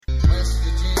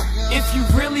If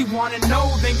you really wanna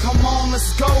know, then come on,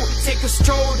 let's go. Take a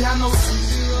stroll down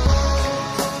those.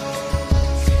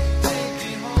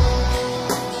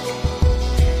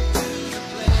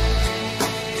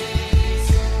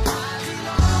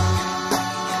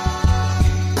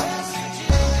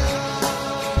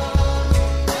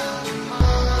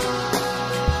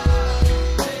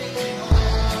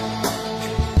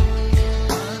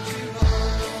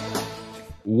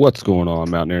 What's going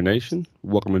on, Mountaineer Nation?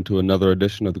 Welcome into another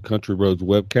edition of the Country Roads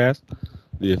Webcast,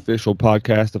 the official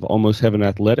podcast of Almost Heaven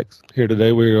Athletics. Here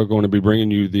today, we are going to be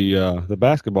bringing you the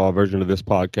basketball version of this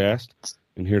podcast.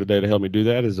 And here today to help me do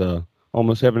that is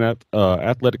Almost Heaven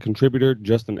Athletic contributor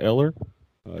Justin Eller.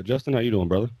 Justin, how you doing,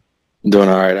 brother? Doing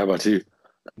all right. How about you?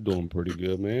 Doing pretty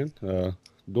good, man.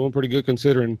 Doing pretty good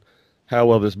considering how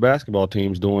well this basketball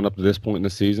team's doing up to this point in the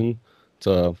season. It's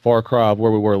a far cry of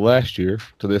where we were last year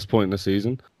to this point in the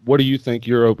season. What do you think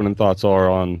your opening thoughts are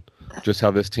on just how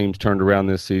this team's turned around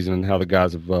this season and how the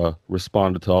guys have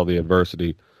responded to all the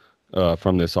adversity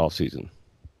from this offseason?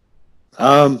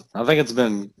 I think it's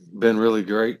been really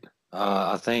great.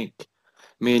 I think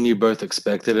me and you both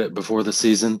expected it before the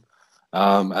season,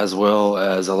 as well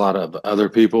as a lot of other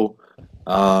people.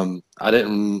 I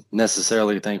didn't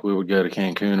necessarily think we would go to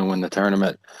Cancun and win the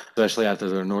tournament, especially after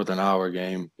their Northern Iowa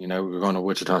game. You know, we were going to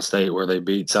Wichita State where they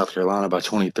beat South Carolina by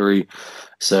 23.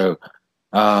 So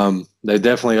they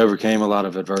definitely overcame a lot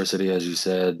of adversity, as you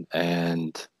said,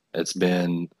 and it's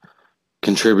been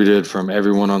contributed from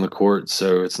everyone on the court.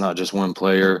 So it's not just one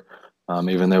player,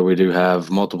 even though we do have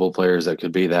multiple players that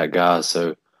could be that guy.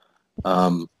 So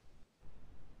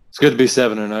it's good to be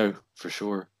 7-0 for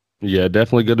sure. Yeah,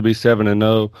 definitely good to be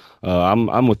 7-0.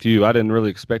 I'm with you. I didn't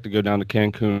really expect to go down to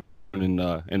Cancun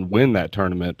and win that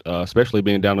tournament, especially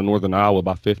being down to Northern Iowa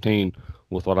by 15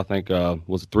 with what I think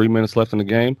was 3 minutes left in the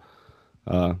game.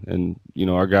 And you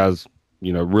know, our guys,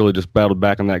 you know, really just battled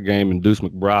back in that game, and Deuce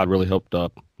McBride really helped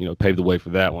pave the way for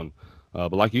that one.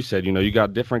 But like you said, you know, you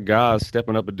got different guys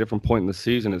stepping up at different point in the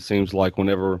season. It seems like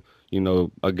whenever, you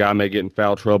know, a guy may get in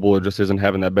foul trouble or just isn't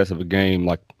having that best of a game.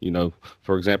 Like, you know,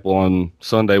 for example, on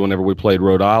Sunday, whenever we played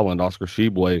Rhode Island, Oscar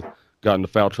Sheboy got into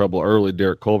foul trouble early.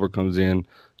 Derek Culver comes in,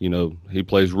 you know, he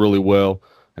plays really well.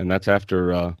 And that's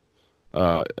after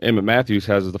Emmett Matthews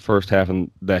has the first half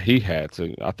that he had. So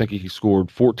I think he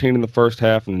scored 14 in the first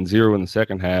half and then 0 in the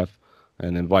second half.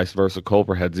 And then vice versa,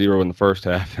 Culver had 0 in the first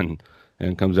half and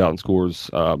comes out and scores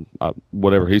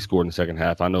whatever he scored in the second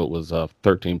half. I know it was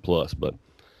 13 plus, but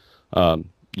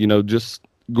you know, just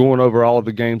going over all of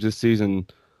the games this season,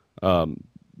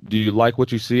 do you like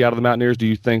what you see out of the Mountaineers? Do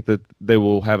you think that they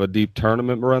will have a deep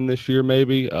tournament run this year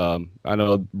maybe? I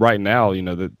know right now, you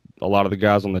know, that a lot of the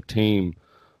guys on the team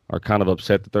are kind of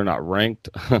upset that they're not ranked.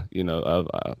 You know,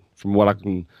 from what I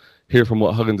can hear from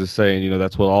what Huggins is saying, you know,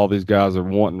 that's what all these guys are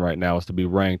wanting right now is to be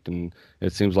ranked. And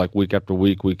it seems like week after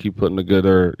week we keep putting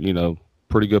together, you know,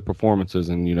 pretty good performances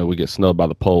and, you know, we get snubbed by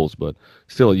the polls, but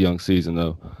still a young season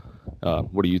though.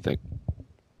 What do you think?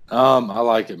 I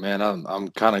like it, man. I'm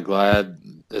kind of glad.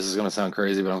 This is going to sound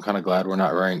crazy, but I'm kind of glad we're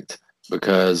not ranked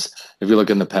because if you look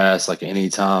in the past, like any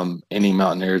time any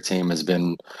Mountaineer team has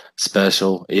been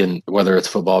special in whether it's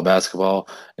football, basketball,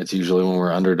 it's usually when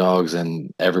we're underdogs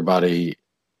and everybody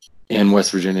in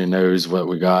West Virginia knows what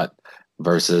we got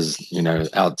versus, you know,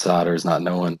 outsiders not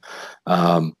knowing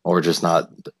or just not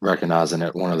recognizing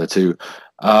it, one of the two.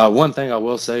 One thing I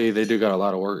will say, they do got a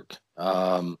lot of work.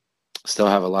 Still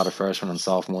have a lot of freshmen and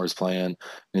sophomores playing, and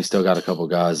you still got a couple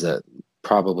guys that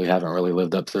probably haven't really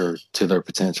lived up to their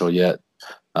potential yet.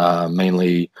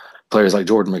 Mainly players like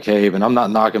Jordan McCabe, and I'm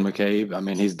not knocking McCabe. I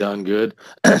mean, he's done good.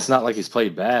 It's not like he's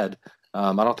played bad.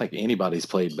 I don't think anybody's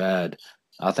played bad.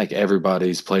 I think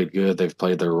everybody's played good. They've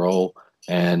played their role,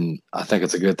 and I think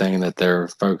it's a good thing that they're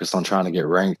focused on trying to get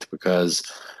ranked because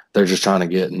they're just trying to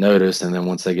get noticed, and then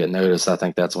once they get noticed, I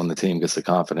think that's when the team gets the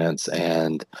confidence.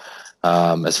 And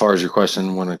as far as your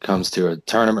question, when it comes to a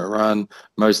tournament run,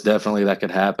 most definitely that could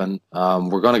happen.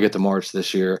 We're going to get to March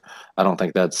this year. I don't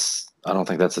think that's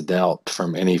a doubt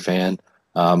from any fan.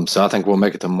 So I think we'll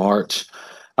make it to March.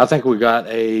 I think we got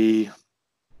a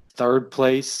third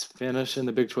place finish in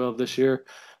the Big 12 this year,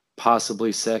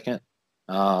 possibly second.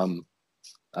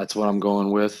 That's what I'm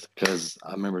going with because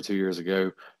I remember 2 years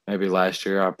ago, maybe last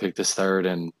year, I picked us third,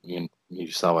 and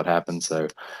you saw what happened. So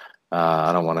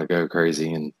I don't want to go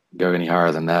crazy and go any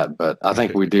higher than that, but I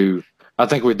think we do. I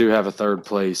think we do have a third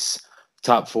place,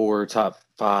 top 4, top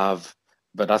 5,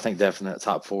 but I think definite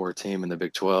top 4 team in the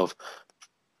Big 12.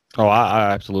 Oh,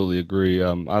 I absolutely agree.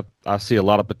 I see a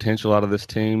lot of potential out of this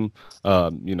team.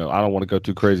 You know, I don't want to go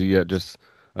too crazy yet, just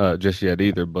yet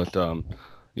either. But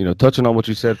touching on what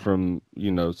you said from,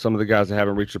 some of the guys that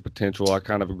haven't reached their potential, I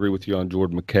kind of agree with you on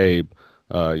Jordan McCabe.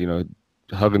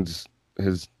 Huggins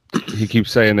he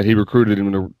keeps saying that he recruited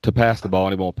him to pass the ball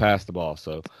and he won't pass the ball.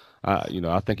 So,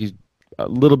 I think he's a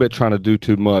little bit trying to do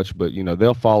too much, but,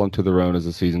 they'll fall into their own as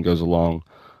the season goes along.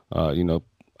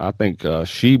 I think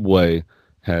Shebway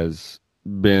has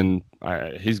been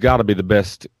he's got to be the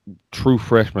best true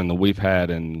freshman that we've had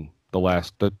in the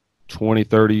last 20,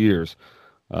 30 years,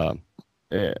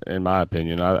 in my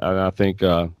opinion. I think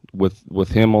with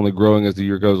him only growing as the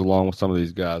year goes along with some of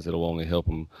these guys, it'll only help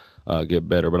him get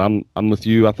better. But I'm with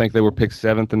you. I think they were picked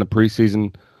 7th in the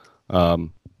preseason,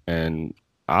 and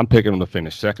I'm picking them to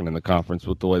finish 2nd in the conference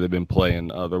with the way they've been playing.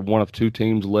 They're one of 2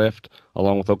 teams left,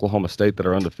 along with Oklahoma State, that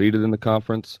are undefeated in the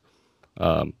conference.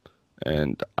 And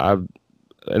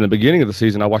in the beginning of the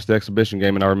season, I watched the exhibition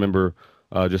game, and I remember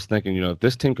just thinking, if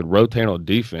this team could rotate on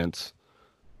defense,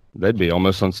 they'd be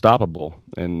almost unstoppable.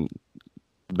 And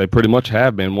they pretty much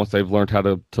have been once they've learned how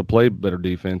to play better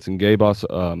defense. And Gabe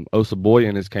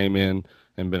Osaboyan has came in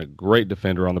and been a great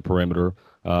defender on the perimeter.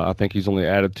 I think he's only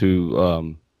added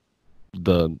to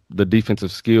the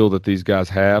defensive skill that these guys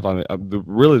have. I mean,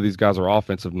 really, these guys are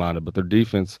offensive minded, but their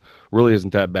defense really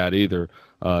isn't that bad either.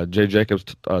 Jay Jacobs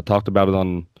talked about it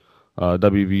on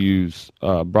WVU's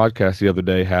broadcast the other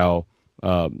day, how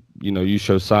you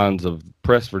show signs of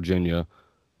press Virginia,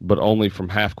 but only from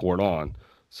half court on.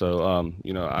 So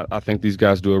I think these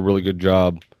guys do a really good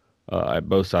job at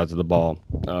both sides of the ball.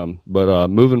 But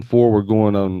moving forward,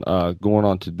 going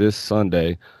on to this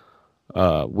Sunday,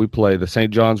 we play the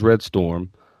St. John's Red Storm.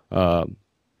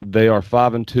 They are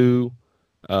 5-2,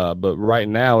 but right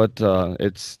now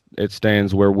it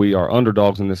stands where we are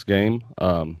underdogs in this game.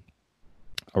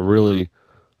 I really,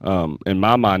 in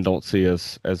my mind, don't see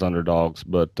us as underdogs,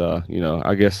 but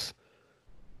I guess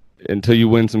until you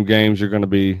win some games, you're going to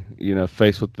be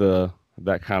faced with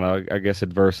that kind of, I guess,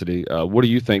 adversity. What do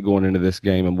you think going into this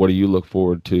game, and what do you look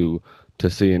forward to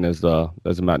seeing as the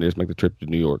Mountaineers make the trip to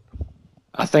New York?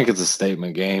 I think it's a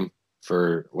statement game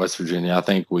for West Virginia. I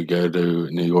think we go to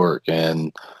New York,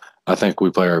 and I think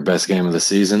we play our best game of the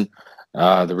season.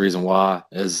 The reason why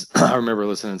is I remember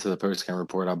listening to the post-game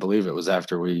report. I believe it was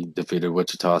after we defeated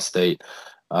Wichita State.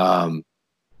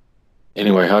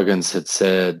 Anyway, Huggins had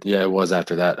said, it was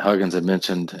after that. Huggins had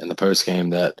mentioned in the postgame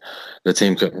that the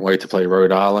team couldn't wait to play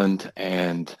Rhode Island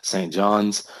and St.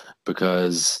 John's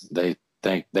because they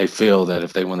feel that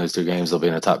if they win those 2 games, they'll be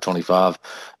in the top 25.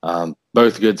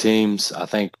 Both good teams. I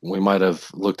think we might have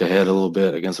looked ahead a little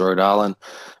bit against Rhode Island,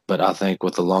 but I think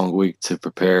with a long week to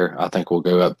prepare, I think we'll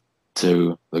go up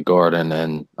to the Garden,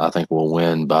 and I think we'll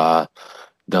win by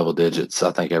double digits.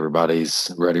 I think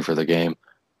everybody's ready for the game.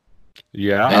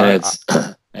 Yeah,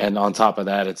 and and on top of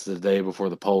that, it's the day before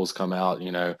the polls come out.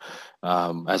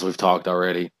 As we've talked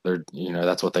already, they're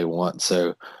that's what they want.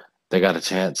 So they got a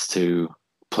chance to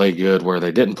play good where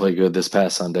they didn't play good this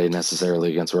past Sunday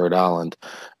necessarily against Rhode Island,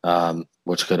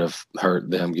 which could have hurt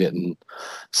them getting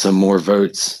some more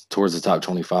votes towards the top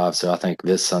 25. So I think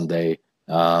this Sunday,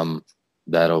 that'll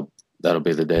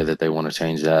be the day that they want to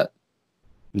change that.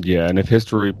 Yeah, and if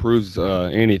history proves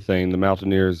anything, the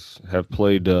Mountaineers have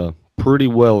played pretty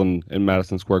well in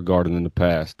Madison Square Garden in the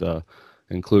past,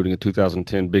 including a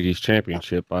 2010 Big East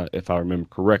championship, if I remember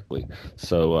correctly.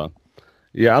 So,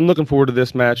 I'm looking forward to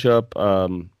this matchup.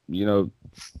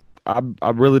 I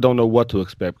really don't know what to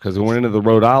expect because going into the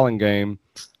Rhode Island game,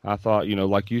 I thought,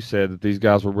 like you said, that these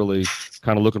guys were really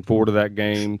kind of looking forward to that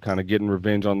game, kind of getting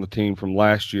revenge on the team from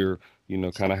last year,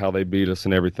 kind of how they beat us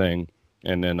and everything.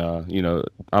 And then, I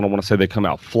don't want to say they come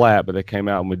out flat, but they came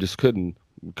out and we just couldn't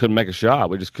make a shot.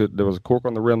 There was a cork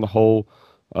on the rim the whole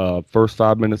first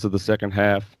 5 minutes of the second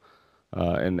half.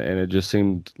 And it just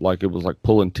seemed like it was like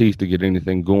pulling teeth to get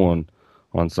anything going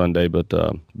on Sunday. But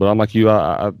I'm like you,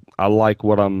 I like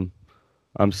what I'm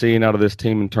seeing out of this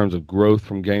team in terms of growth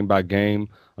from game by game.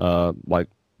 Like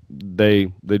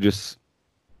they just,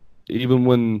 even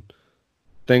when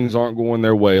things aren't going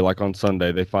their way, like on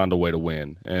Sunday, they find a way to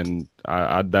win. And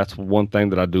that's one thing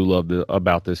that I do love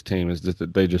about this team is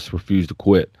that they just refuse to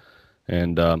quit.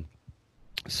 And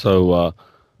so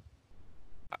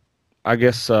I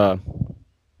guess the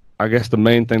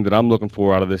main thing that I'm looking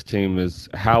for out of this team is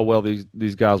how well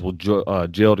these guys will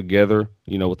gel together,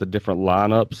 with the different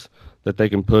lineups that they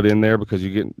can put in there, because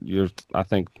you're I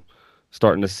think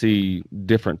starting to see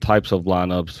different types of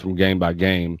lineups from game by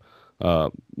game.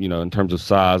 In terms of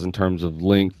size, in terms of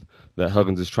length that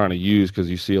Huggins is trying to use, because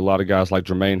you see a lot of guys like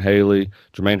Jermaine Haley.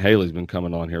 Jermaine Haley's been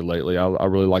coming on here lately. I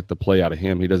really like the play out of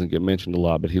him. He doesn't get mentioned a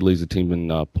lot, but he leads the team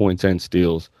in points and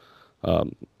steals.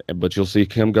 But you'll see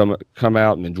him come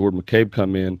out, and then Jordan McCabe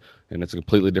come in, and it's a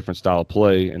completely different style of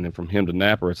play. And then from him to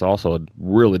Napper, it's also a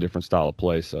really different style of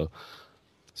play. So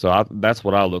that's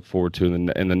what I look forward to in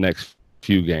the next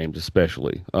few games,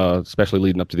 especially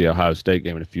leading up to the Ohio State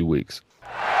game in a few weeks.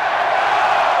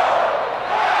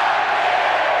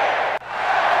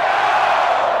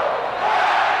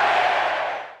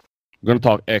 I'm going to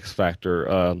talk X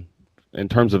Factor. In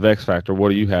terms of X Factor, what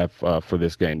do you have for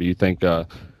this game? Do you think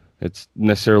it's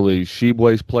necessarily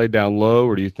Sheboy's play down low,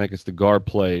 or do you think it's the guard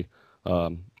play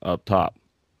up top?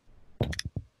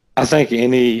 I think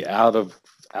any out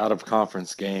of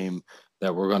conference game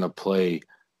that we're going to play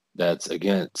that's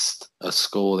against a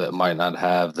school that might not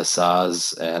have the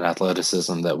size and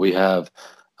athleticism that we have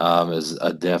is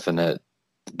a definite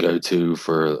go-to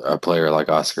for a player like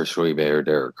Oscar Schwebe or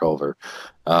Derek Culver.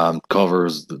 Culver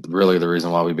is really the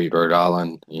reason why we beat Rhode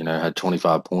Island. Had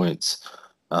 25 points.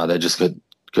 They just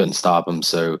couldn't stop him.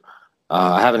 So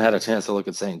I haven't had a chance to look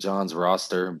at St. John's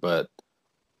roster, but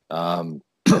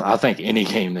I think any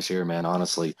game this year, man,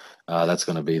 honestly, that's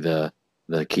going to be the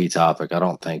key topic. I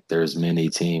don't think there's many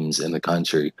teams in the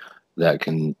country that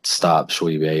can stop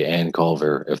Schwebe and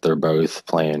Culver if they're both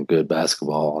playing good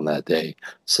basketball on that day.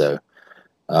 So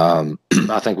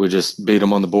I think we just beat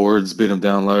them on the boards, beat them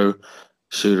down low.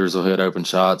 Shooters will hit open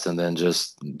shots, and then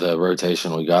just the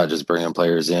rotation we got, just bringing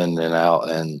players in and out,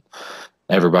 and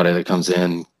everybody that comes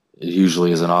in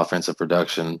usually is an offensive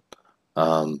production,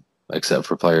 except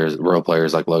for real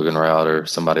players like Logan Rout or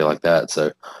somebody like that.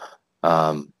 So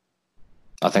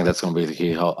I think that's going to be the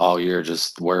key all year,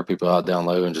 just wear people out down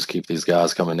low and just keep these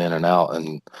guys coming in and out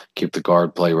and keep the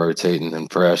guard play rotating and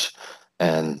fresh.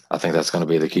 And I think that's going to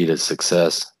be the key to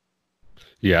success.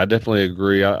 Yeah, I definitely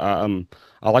agree.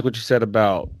 I like what you said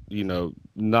about,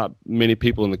 not many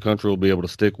people in the country will be able to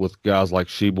stick with guys like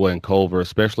Sheboy and Culver,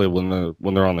 especially when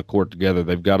they're on the court together.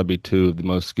 They've got to be two of the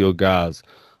most skilled guys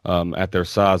at their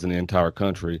size in the entire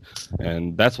country.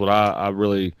 And that's what I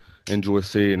really enjoy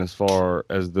seeing as far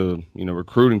as the,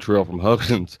 recruiting trail from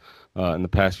Huggins in the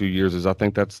past few years. Is I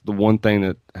think that's the one thing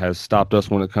that has stopped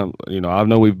us when it comes, I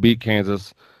know we've beat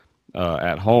Kansas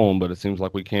at home, but it seems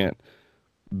like we can't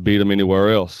beat them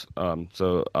anywhere else. And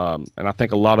I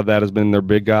think a lot of that has been their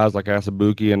big guys like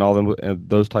Asabuki and all them and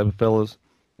those type of fellas.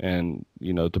 And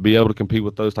to be able to compete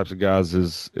with those types of guys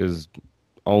is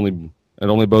only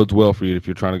bodes well for you if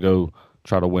you're trying to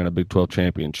try to win a Big 12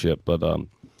 championship. But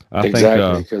I think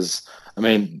because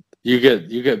you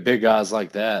get big guys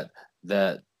like that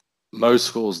most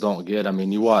schools don't get.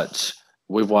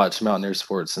 We've watched Mountaineer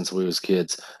sports since we was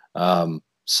kids.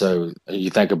 So you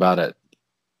think about it,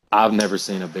 I've never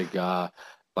seen a big guy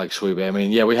like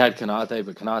Schwebe. We had Kanate,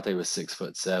 but Kanate was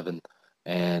 6'7",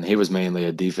 and he was mainly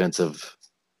a defensive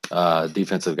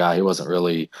guy. He wasn't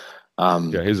really.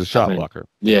 He's a shot blocker.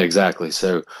 Yeah, exactly.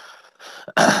 So,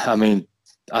 I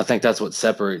think that's what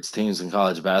separates teams in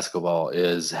college basketball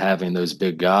is having those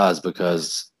big guys,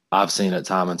 because I've seen it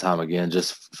time and time again,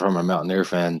 just from a Mountaineer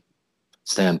fan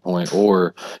standpoint,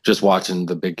 or just watching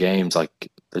the big games, like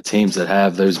the teams that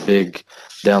have those big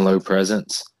down low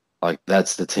presence, like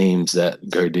that's the teams that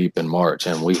go deep in March.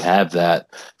 And we have that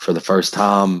for the first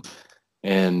time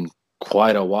in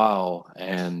quite a while.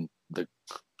 And the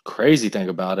crazy thing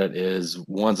about it is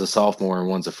one's a sophomore and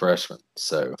one's a freshman.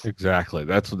 So exactly.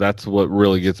 That's what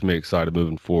really gets me excited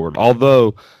moving forward.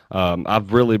 Although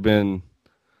I've really been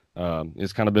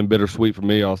it's kind of been bittersweet for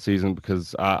me all season,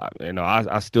 because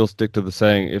I still stick to the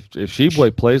saying, if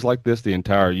Sheboy plays like this the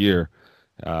entire year,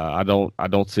 I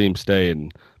don't see him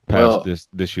staying past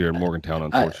this year in Morgantown,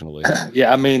 unfortunately.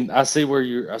 I see where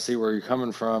you're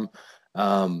coming from.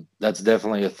 That's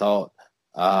definitely a thought.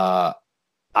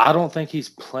 I don't think he's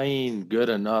playing good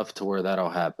enough to where that'll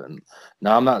happen.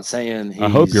 Now, I'm not saying I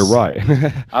hope you're right.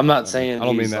 I'm not saying I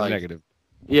don't mean that negative.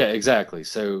 Yeah, exactly.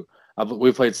 So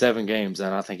we played 7 games,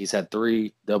 and I think he's had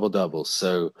 3 double-doubles.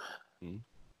 So,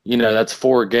 that's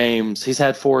 4 games. He's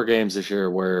had 4 games this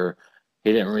year where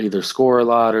he didn't either score a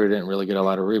lot or didn't really get a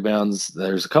lot of rebounds.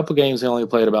 There's a couple games he only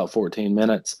played about 14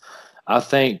 minutes. I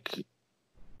think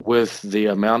with the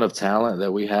amount of talent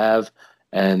that we have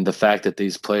and the fact that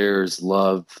these players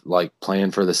love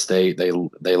playing for the state, they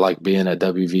like being at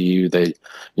WVU.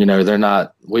 They're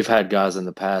not. We've had guys in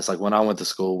the past, like when I went to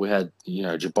school, we had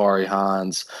Jabari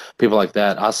Hines, people like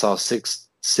that. I saw six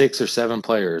or 7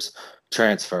 players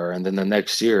transfer, and then the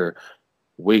next year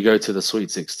we go to the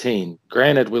Sweet 16.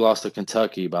 Granted, we lost to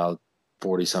Kentucky by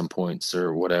 40-some points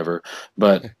or whatever,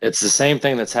 but it's the same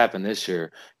thing that's happened this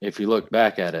year if you look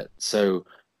back at it. So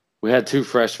we had 2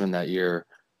 freshmen that year,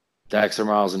 Daxter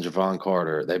Miles and Javon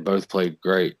Carter. They both played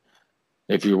great.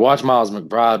 If you watch Miles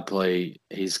McBride play,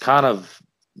 he's kind of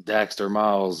Daxter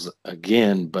Miles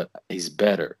again, but he's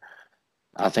better.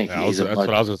 I think Yeah, he's a that's much.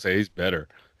 what I was gonna say. He's better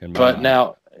in my But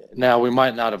mind. now we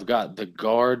might not have got the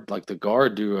guard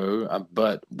duo,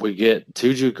 but we get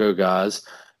two JUCO guys.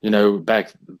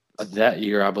 Back that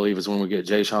year, I believe is when we get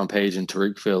Jay Sean Page and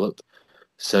Tariq Phillip.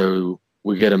 So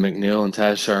we get a McNeil and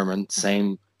Taz Sherman,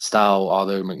 same style,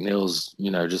 although McNeil's,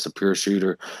 just a pure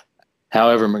shooter.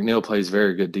 However, McNeil plays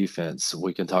very good defense.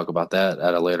 We can talk about that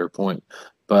at a later point.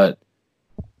 But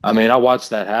I mean, I watched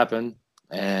that happen,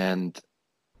 and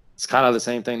it's kind of the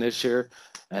same thing this year.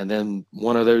 And then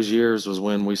one of those years was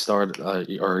when we started,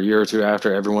 or a year or two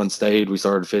after everyone stayed, we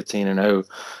started 15-0.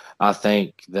 I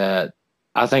think that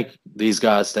I think these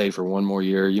guys stay for one more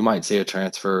year. You might see a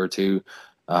transfer or two,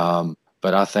 but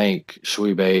I think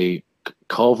Schwebe,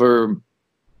 Culver.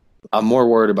 I'm more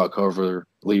worried about Culver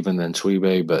leaving than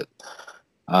Schwebe, but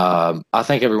I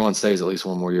think everyone stays at least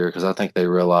one more year because I think they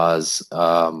realize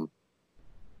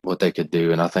what they could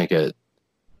do, and I think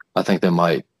they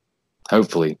might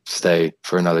hopefully stay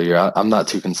for another year. I'm not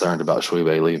too concerned about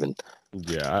Schwebe leaving.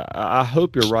 Yeah, I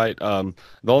hope you're right. The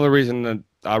only reason that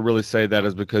I really say that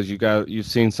is because you've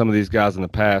seen some of these guys in the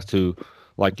past who,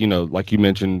 like you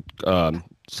mentioned,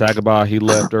 Sagaba, he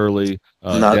left early.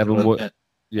 Not Devin, doing, and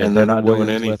they're Devin not doing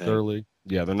Williams left anything. early.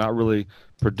 Yeah, they're not really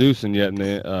producing yet in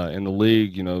the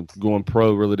league. Going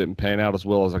pro really didn't pan out as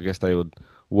well as I guess they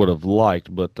would have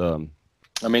liked. But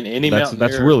I mean,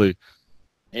 that's really.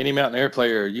 Any Mountaineer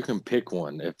player, you can pick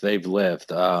one if they've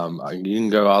left. You can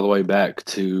go all the way back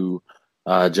to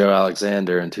Joe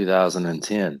Alexander in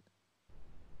 2010.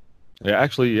 Yeah,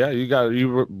 actually, yeah,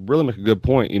 you really make a good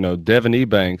point. Devin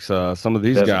Ebanks, some of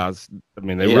these guys, I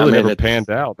mean, they really never panned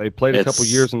out. They played a couple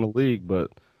years in the league,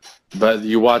 but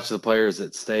you watch the players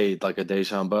that stayed, like a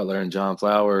Deshaun Butler and John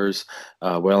Flowers,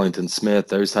 Wellington Smith,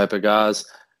 those type of guys.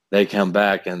 They come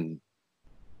back and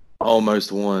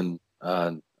almost won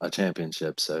a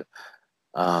championship. So,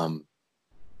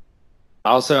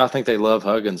 also, I think they love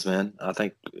Huggins, man. I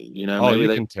think maybe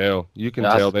can tell. You can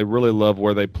tell they really love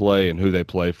where they play and who they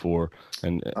play for,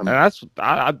 and that's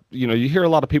you hear a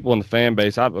lot of people in the fan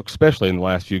base, especially in the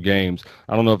last few games.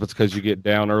 I don't know if it's because you get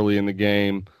down early in the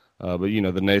game, but the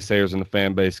naysayers in the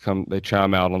fan base they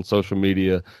chime out on social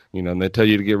media, and they tell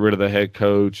you to get rid of the head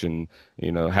coach and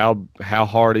how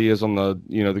hard he is on the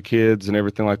the kids and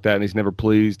everything like that, and he's never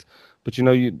pleased. But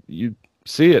you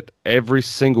see it every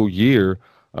single year.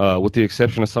 With the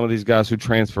exception of some of these guys who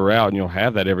transfer out, and you'll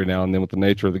have that every now and then with the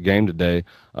nature of the game today.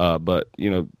 But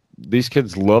these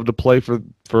kids love to play for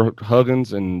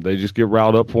Huggins, and they just get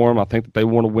riled up for him. I think that they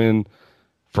want to win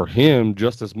for him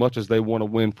just as much as they want to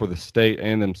win for the state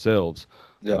and themselves.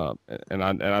 Yeah. And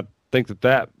I think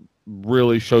that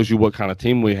really shows you what kind of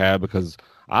team we have, because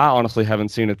I honestly haven't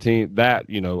seen a team that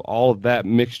all of that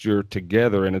mixture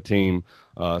together in a team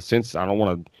since, I don't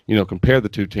want to compare the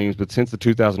two teams, but since the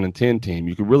 2010 team.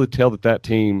 You could really tell that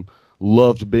team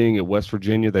loved being at West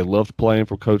Virginia. They loved playing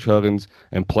for Coach Huggins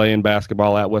and playing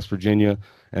basketball at West Virginia.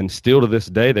 And still to this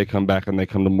day, they come back and they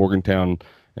come to Morgantown,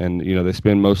 and they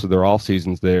spend most of their off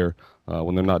seasons there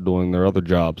when they're not doing their other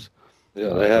jobs.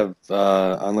 Yeah, they have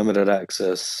unlimited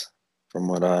access, from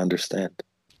what I understand.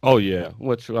 Oh yeah,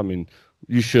 which I mean,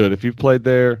 you should if you've played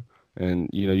there and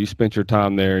you spent your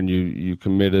time there and you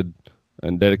committed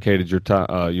and dedicated your time,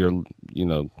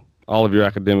 all of your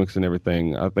academics and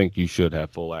everything. I think you should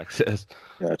have full access.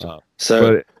 Gotcha.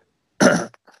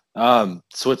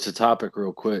 Switch the topic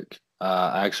real quick.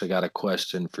 I actually got a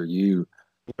question for you.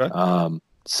 Okay.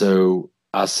 So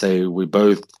I say we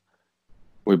both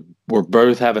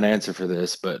have an answer for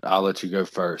this, but I'll let you go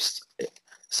first.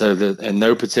 So in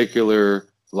no particular,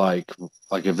 like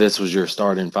if this was your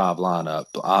starting five lineup,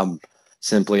 I'm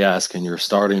simply asking your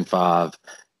starting five,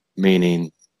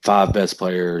 meaning five best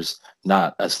players,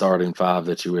 not a starting five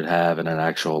that you would have in an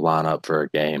actual lineup for a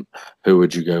game. Who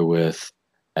would you go with,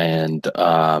 and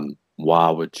why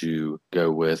would you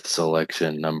go with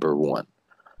selection number one?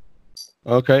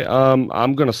 Okay,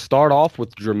 I'm gonna start off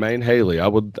with Jermaine Haley. I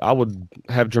would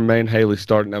have Jermaine Haley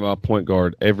starting at my point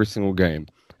guard every single game,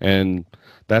 and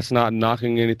that's not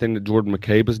knocking anything that Jordan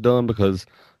McCabe has done, because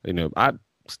I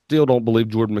still don't believe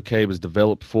Jordan McCabe has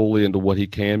developed fully into what he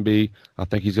can be. I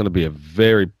think he's going to be a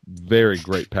very, very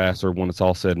great passer when it's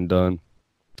all said and done.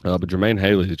 But Jermaine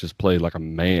Haley has just played like a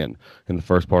man in the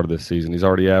first part of this season. He's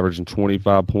already averaging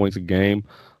 25 points a game,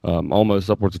 almost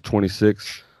upwards of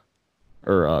 26.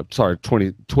 12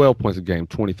 points a game,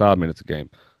 25 minutes a game,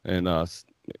 and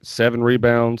 7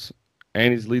 rebounds,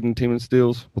 and he's leading the team in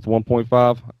steals with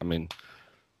 1.5. I mean,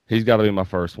 he's got to be my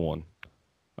first one.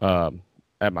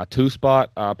 At my 2 spot,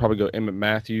 I'll probably go Emmett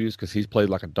Matthews, because he's played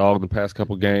like a dog the past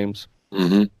couple games.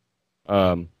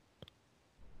 Mm-hmm.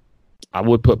 I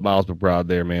would put Miles McBride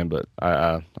there, man, but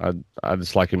I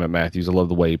just like him at Matthews. I love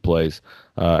the way he plays.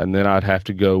 And then I'd have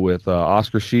to go with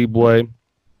Oscar Sheboy,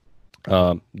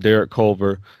 Derek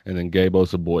Culver, and then Gabe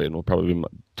Osaboyan will probably be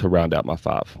to round out my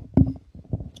five.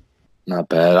 Not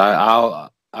bad.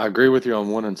 I agree with you on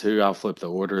 1 and 2. I'll flip the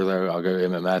order though. I'll go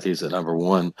Emmett Matthews at number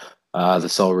 1. The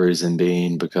sole reason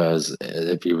being because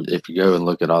if you go and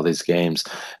look at all these games,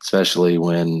 especially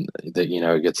when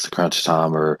it gets to crunch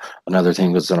time or another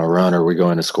team goes on a run or we go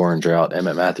into scoring drought,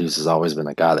 Emmett Matthews has always been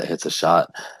the guy that hits a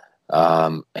shot.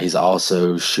 He's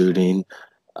also shooting,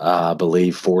 I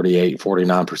believe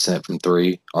 49% from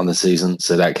three on the season.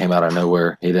 So that came out of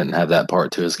nowhere. He didn't have that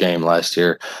part to his game last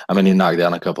year. I mean, he knocked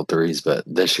down a couple threes, but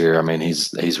this year, I mean,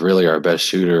 he's really our best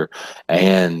shooter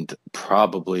and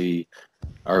probably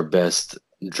our best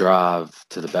drive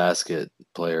to the basket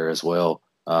player as well,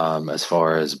 as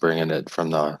far as bringing it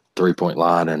from the 3-point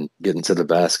line and getting to the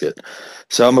basket.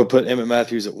 So I'm going to put Emmett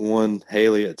Matthews at 1,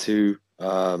 Haley at 2.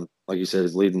 Like you said,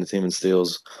 he's leading the team in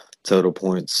steals, total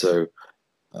points. So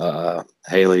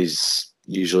Haley's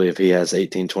usually, if he has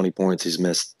 18, 20 points, he's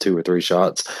missed 2 or 3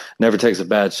 shots. Never takes a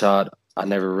bad shot. I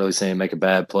never really see him make a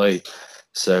bad play.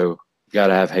 So you got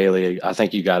to have Haley. I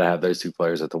think you got to have those 2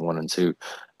 players at the 1 and 2.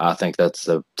 I think that's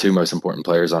the 2 most important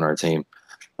players on our team.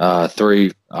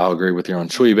 3, I'll agree with you on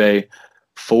Chuibe.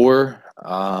 4,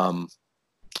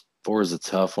 4 is a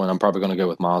tough one. I'm probably going to go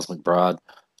with Miles McBride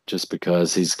just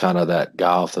because he's kind of that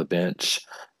guy off the bench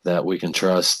that we can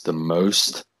trust the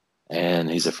most,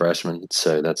 and he's a freshman,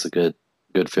 so that's a good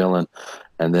feeling.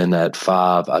 And then at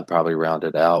 5, I'd probably round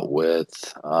it out with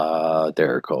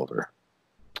Derek Culver.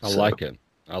 I like it,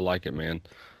 man.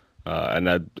 And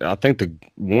I think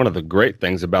one of the great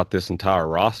things about this entire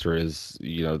roster is,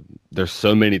 there's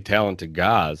so many talented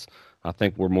guys. I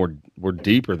think we're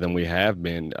deeper than we have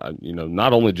been.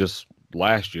 Not only just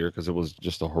last year because it was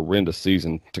just a horrendous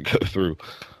season to go through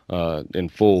in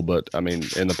full, but I mean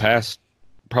in the past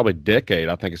probably decade,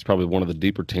 I think it's probably one of the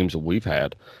deeper teams that we've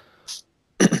had.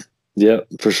 Yeah,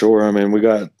 for sure. I mean, we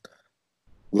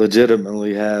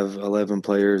legitimately have 11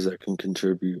 players that can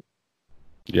contribute.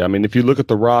 Yeah, I mean, if you look at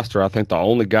the roster, I think the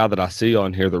only guy that I see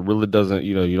on here that really doesn't,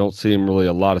 you don't see him really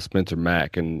a lot of Spencer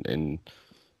Mack, and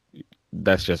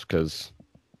that's just because,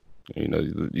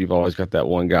 you've always got that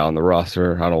one guy on the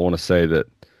roster. I don't want to say that,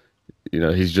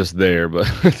 he's just there,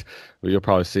 but you'll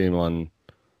probably see him on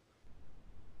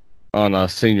a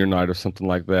senior night or something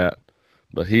like that.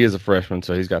 But he is a freshman,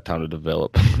 so he's got time to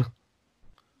develop.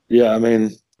 Yeah, I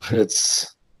mean,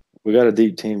 we got a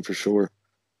deep team for sure.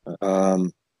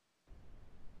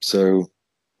 So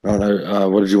I don't know.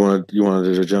 What did you wanted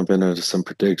to jump into some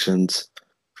predictions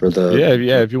for the?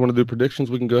 Yeah. If you want to do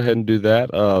predictions, we can go ahead and do that.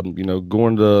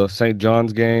 Going to St.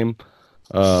 John's game.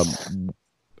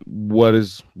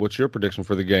 What's your prediction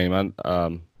for the game?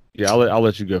 I'll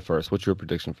let you go first. What's your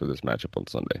prediction for this matchup on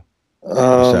Sunday?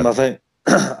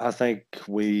 I think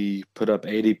we put up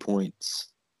 80 points,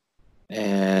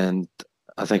 and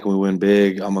I think we win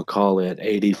big. I'm gonna call it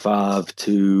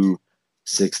 85-67.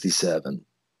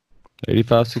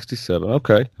 85-67.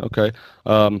 Okay.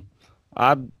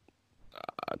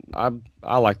 I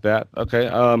like that. Okay.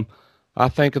 I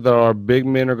think that our big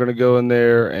men are going to go in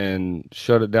there and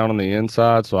shut it down on the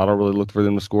inside, so I don't really look for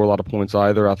them to score a lot of points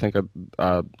either. I think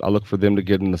I look for them to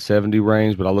get in the 70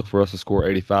 range, but I look for us to score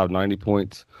 85, 90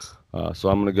 points. So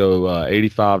I'm going to go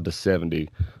 85-70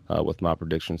 with my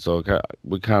prediction. So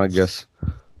we kind of guess,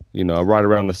 right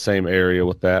around the same area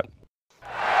with that.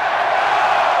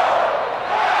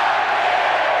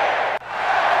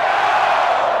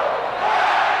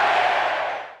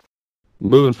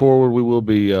 Moving forward, we will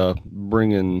be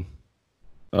bringing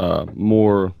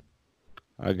more,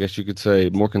 I guess you could say,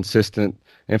 more consistent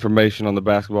information on the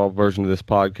basketball version of this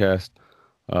podcast.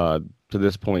 To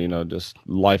this point, just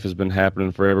life has been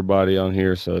happening for everybody on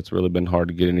here, so it's really been hard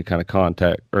to get any kind of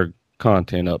contact or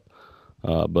content up.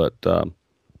 But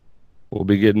we'll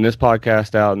be getting this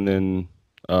podcast out, and then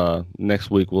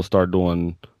next week we'll start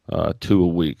doing 2 a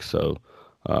week. So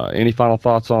any final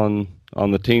thoughts on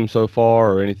the team so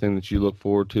far, or anything that you look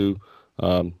forward to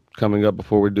coming up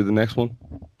before we do the next one?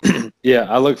 Yeah,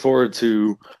 I look forward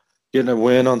to getting a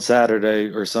win on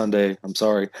Saturday or Sunday. I'm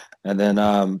sorry. And then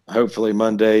hopefully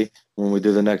Monday when we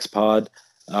do the next pod,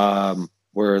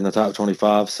 we're in the top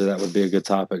 25. So that would be a good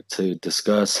topic to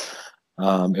discuss.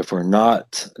 If we're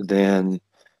not, then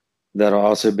that'll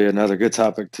also be another good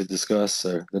topic to discuss.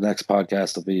 So the next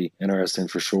podcast will be interesting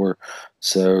for sure.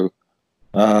 So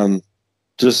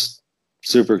just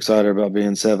super excited about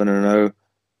being 7-0.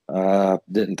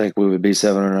 Didn't think we would be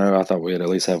 7-0. I thought we'd at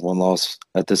least have one loss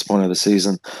at this point of the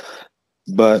season.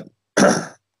 But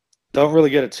don't really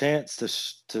get a chance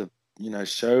to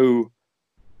show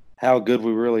how good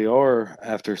we really are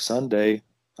after Sunday.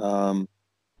 Got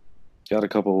a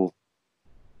couple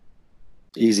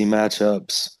easy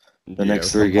matchups the Yeah,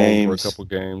 next we three come home for a games. couple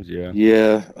games. Yeah.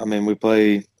 Yeah, I mean, we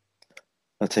play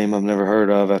a team I've never heard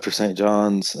of after St.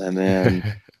 John's, and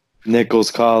then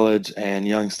Nichols College and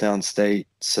Youngstown State.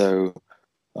 So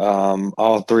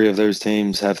all three of those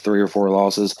teams have 3 or 4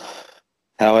 losses.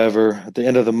 However, at the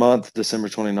end of the month, December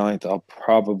 29th, I'll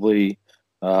probably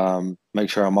make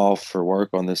sure I'm off for work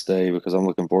on this day because I'm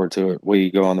looking forward to it.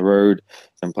 We go on the road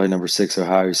and play number 6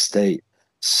 Ohio State.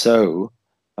 So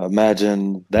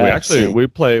imagine we that.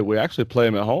 actually we actually play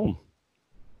them at home,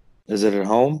 Is it at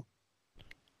home?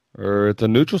 or it's a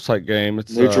neutral site game.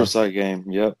 It's Neutral site game.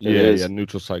 Yep, it yeah, is.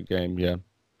 neutral site game. Yeah,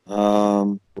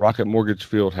 Um, Rocket Mortgage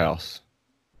Fieldhouse.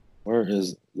 where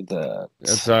is that?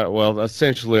 It's well,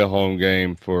 essentially a home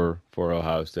game for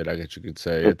Ohio State. I guess you could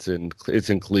say it's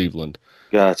in Cleveland.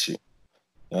 Got you.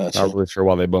 Not really sure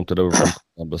why they bumped it over from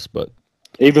Columbus, but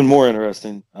even more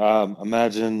interesting.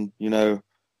 Imagine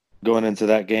going into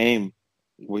that game,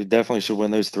 we definitely should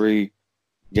win those 3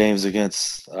 games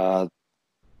against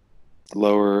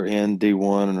lower end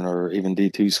D1 or even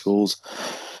D2 schools.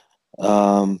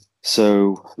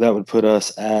 So that would put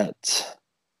us at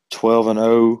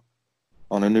 12-0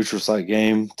 on a neutral site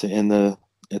game to end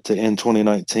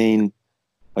 2019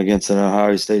 against an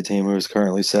Ohio State team who is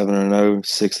currently 7-0,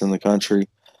 6th in the country.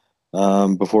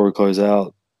 Before we close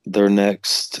out their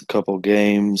next couple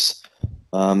games,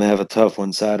 they have a tough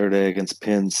one Saturday against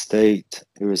Penn State,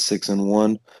 who is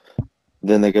 6-1.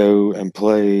 Then they go and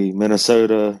play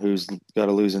Minnesota, who's got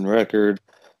a losing record,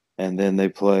 and then they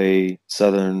play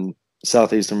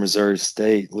Southeastern Missouri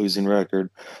State, losing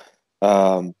record.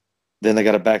 Then they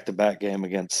got a back-to-back game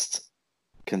against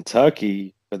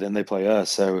Kentucky, but then they play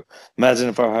us. So imagine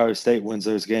if Ohio State wins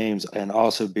those games and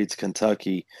also beats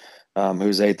Kentucky,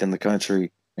 who's 8th in the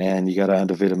country, and you got an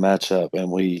undefeated matchup,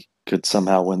 and we could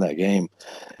somehow win that game.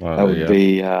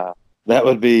 That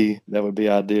would be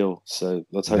ideal. So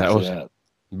let's hope for that.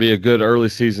 Be a good early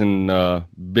season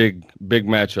big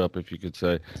matchup, if you could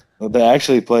say. Well, they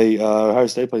actually play Ohio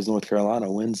State plays North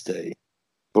Carolina Wednesday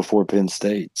before Penn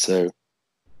State. So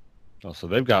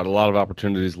they've got a lot of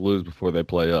opportunities to lose before they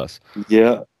play us.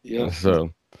 Yeah.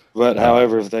 So, but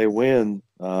however, if they win,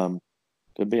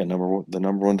 could be the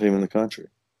number one team in the country.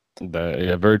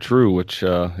 Yeah, very true. Which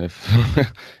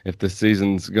if if the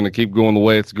season's going to keep going the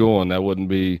way it's going, that wouldn't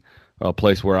be a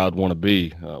place where I'd want to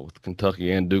be. With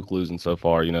Kentucky and Duke losing so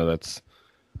far, that's,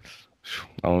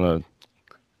 I don't know,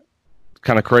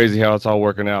 kind of crazy how it's all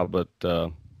working out. But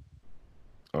you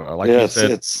said,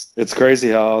 it's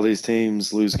crazy how all these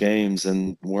teams lose games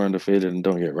and we're undefeated and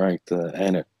don't get ranked.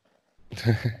 And it,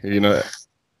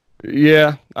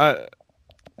 yeah, I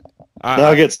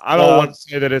don't want to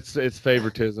say that it's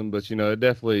favoritism, but they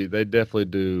definitely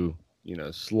do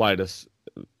slight us.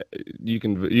 You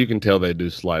can tell they do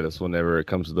slight us whenever it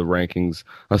comes to the rankings,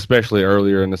 especially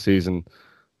earlier in the season.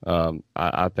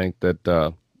 I think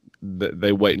that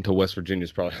they wait until West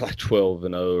Virginia's probably like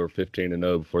 12-0 or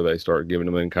 15-0 before they start giving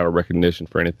them any kind of recognition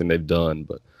for anything they've done.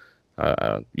 But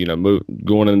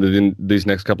going into these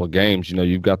next couple of games,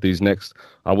 you've got these next.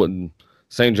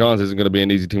 St. John's isn't going to be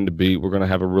an easy team to beat. We're going to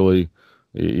have a really,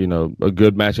 a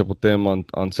good matchup with them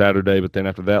on Saturday. But then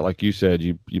after that, like you said,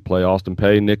 you play Austin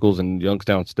Peay, Nichols, and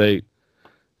Youngstown State.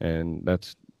 And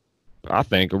that's, I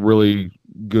think, a really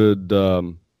good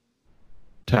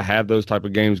to have those type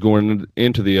of games going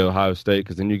into the Ohio State,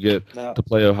 because then you get to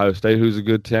play Ohio State, who's a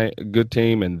good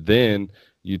team, and then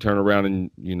you turn around and,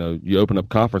 you open up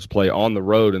conference play on the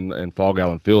road in Fall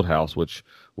Gallon Fieldhouse, which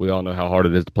we all know how hard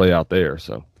it is to play out there.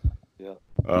 So.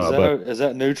 Is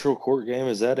that neutral court game?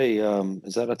 Is that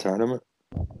a tournament?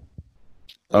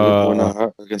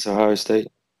 Against Ohio State?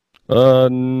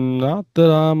 Not that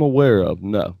I'm aware of.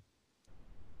 No.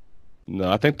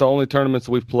 I think the only tournaments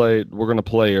we're going to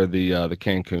play are the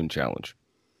Cancun Challenge.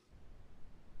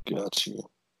 Got you.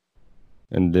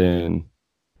 And then,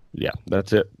 yeah,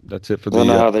 that's it. That's it for the. I don't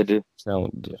know how they do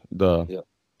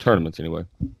tournaments anyway.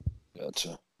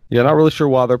 Gotcha. Yeah, not really sure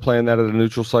why they're playing that at a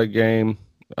neutral site game.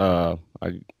 I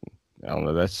don't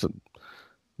know. That's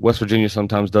West Virginia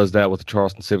sometimes does that with the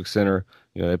Charleston Civic Center.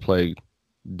 They play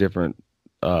different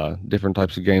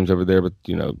types of games over there, but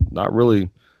not really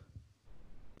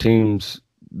teams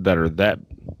that are that.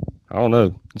 I don't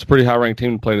know. It's a pretty high ranked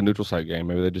team to play a neutral site game.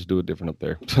 Maybe they just do it different up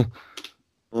there.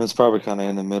 It's probably kind of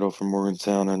in the middle from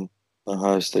Morgantown and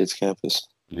Ohio State's campus.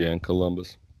 Yeah, in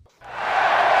Columbus.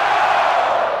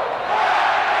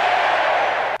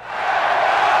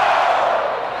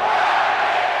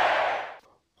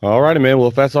 All righty, man. Well,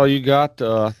 if that's all you got,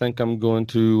 I think I'm going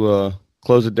to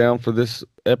close it down for this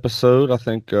episode. I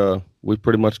think we've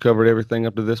pretty much covered everything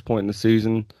up to this point in the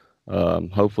season.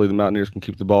 Hopefully the Mountaineers can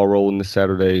keep the ball rolling this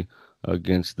Saturday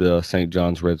against the St.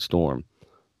 John's Red Storm.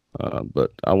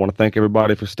 But I want to thank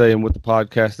everybody for staying with the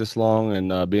podcast this long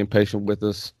and being patient with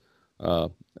us.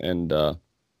 And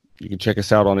you can check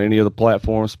us out on any of the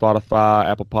platforms, Spotify,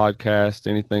 Apple Podcasts,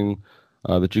 anything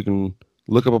that you can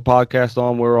look up a podcast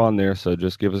on. We're on there. So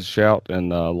just give us a shout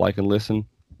and like and listen.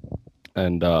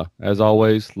 And as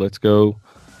always, let's go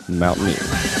Mountaineers.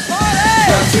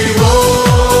 Country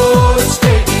road.